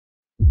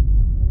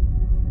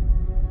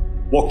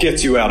What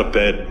gets you out of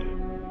bed?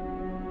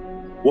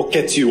 What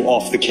gets you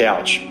off the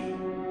couch?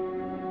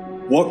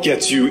 What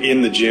gets you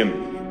in the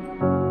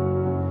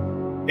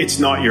gym? It's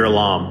not your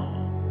alarm.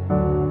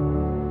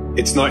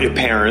 It's not your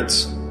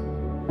parents.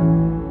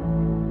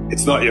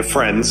 It's not your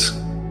friends.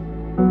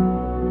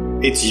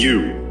 It's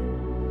you.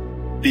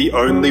 The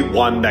only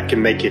one that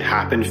can make it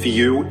happen for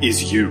you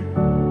is you.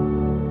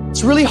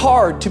 It's really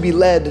hard to be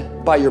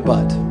led by your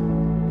butt.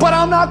 But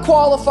I'm not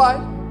qualified.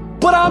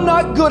 But I'm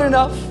not good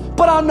enough.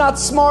 But I'm not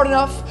smart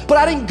enough. But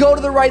I didn't go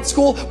to the right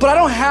school. But I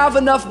don't have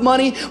enough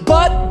money.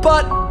 But,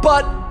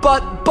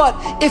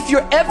 if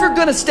you're ever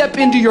gonna step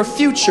into your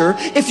future,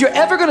 if you're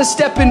ever gonna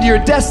step into your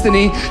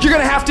destiny, you're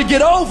gonna have to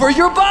get over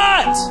your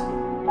butt.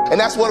 And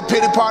that's what a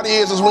pity party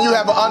is when you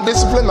have an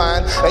undisciplined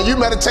mind and you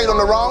meditate on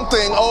the wrong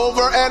thing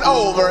over and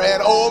over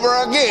and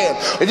over again.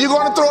 If you're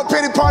going to throw a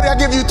pity party, I'll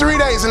give you 3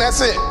 days and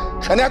that's it.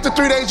 And after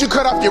 3 days, you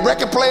cut off your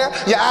record player,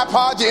 your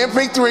iPod, your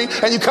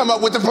MP3, and you come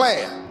up with a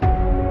plan.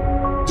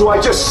 Do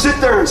I just sit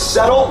there and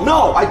settle?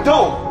 No, I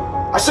don't.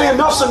 I say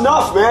enough's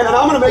enough, man, and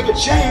I'm going to make a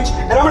change,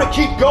 and I'm going to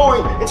keep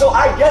going until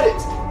I get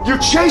it. You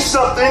chase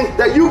something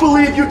that you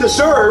believe you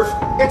deserve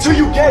until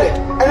you get it.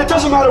 And it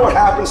doesn't matter what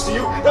happens to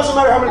you. It doesn't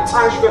matter how many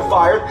times you get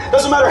fired. It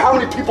doesn't matter how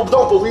many people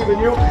don't believe in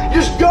you. You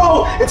just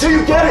go until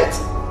you get it.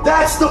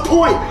 That's the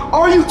point.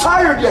 Are you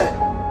tired yet?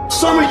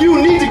 Some of you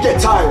need to get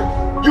tired.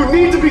 You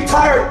need to be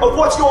tired of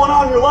what's going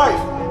on in your life.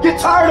 Get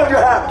tired of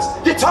your habits.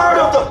 Get tired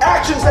of the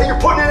actions that you're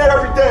putting in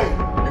every day.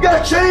 You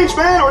gotta change,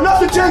 man, or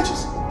nothing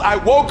changes. I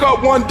woke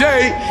up one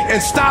day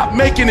and stopped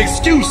making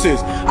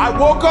excuses. I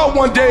woke up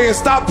one day and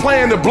stopped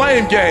playing the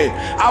blame game.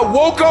 I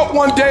woke up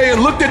one day and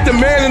looked at the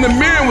man in the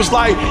mirror and was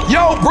like,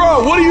 yo,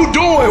 bro, what are you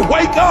doing?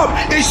 Wake up.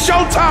 It's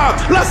showtime.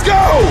 Let's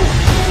go.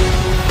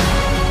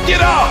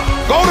 Get up.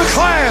 Go to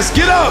class.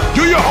 Get up.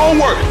 Do your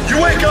homework. You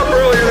wake up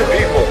earlier than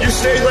people. You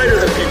stay later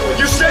than people.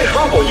 You stay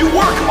humble. You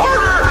work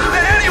harder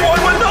than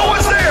anyone when no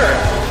one's there.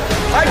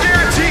 I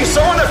guarantee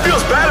someone that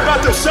feels bad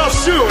about themselves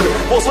soon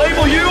will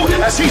label you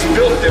as he's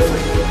built different.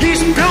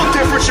 He's built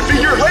different should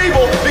be your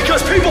label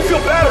because people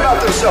feel bad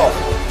about themselves.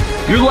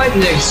 Your life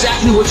is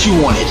exactly what you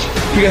wanted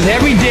because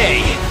every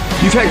day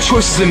you've had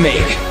choices to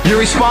make.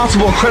 You're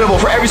responsible and credible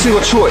for every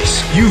single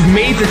choice. You've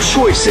made the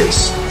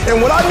choices.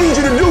 And what I need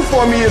you to do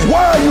for me is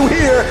why are you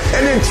here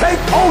and then take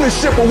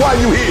ownership of why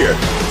you're here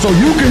so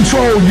you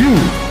control you.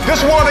 This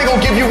world ain't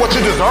gonna give you what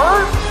you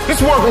deserve. This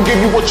world gonna give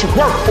you what you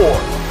work for.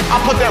 I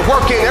put that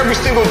work in every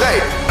single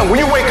day. And when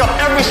you wake up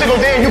every single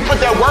day and you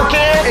put that work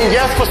in, and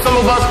yes, for some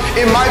of us,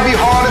 it might be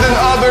harder than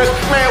others.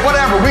 Man,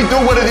 whatever, we do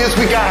what it is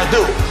we gotta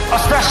do.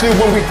 Especially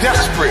when we're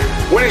desperate.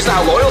 Winning's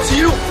not loyal to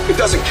you. It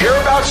doesn't care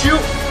about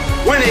you.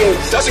 Winning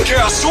doesn't care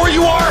how sore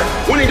you are.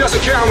 Winning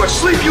doesn't care how much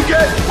sleep you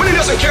get. Winning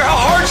doesn't care how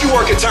hard you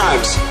work at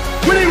times.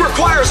 Winning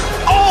requires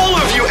all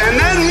of you and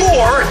then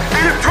more,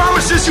 and it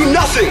promises you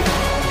nothing.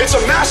 It's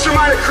a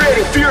mastermind of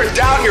creating fear and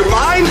doubt in your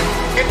mind.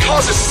 It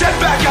causes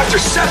setback after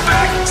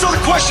setback. So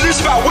the question is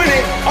about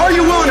winning. Are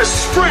you willing to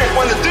sprint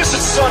when the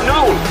distance is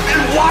unknown?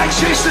 And why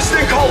chase this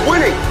thing called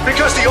winning?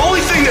 Because the only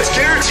thing that's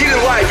guaranteed in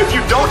life, if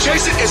you don't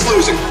chase it, is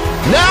losing.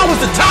 Now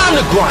is the time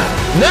to grind.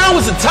 Now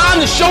is the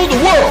time to show the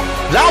world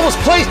that I was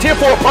placed here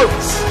for a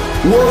purpose.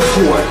 Work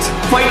for it.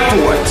 Fight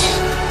for it.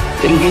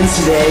 It begins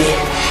today,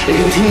 it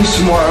continues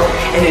tomorrow,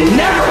 and it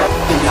never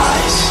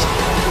dies.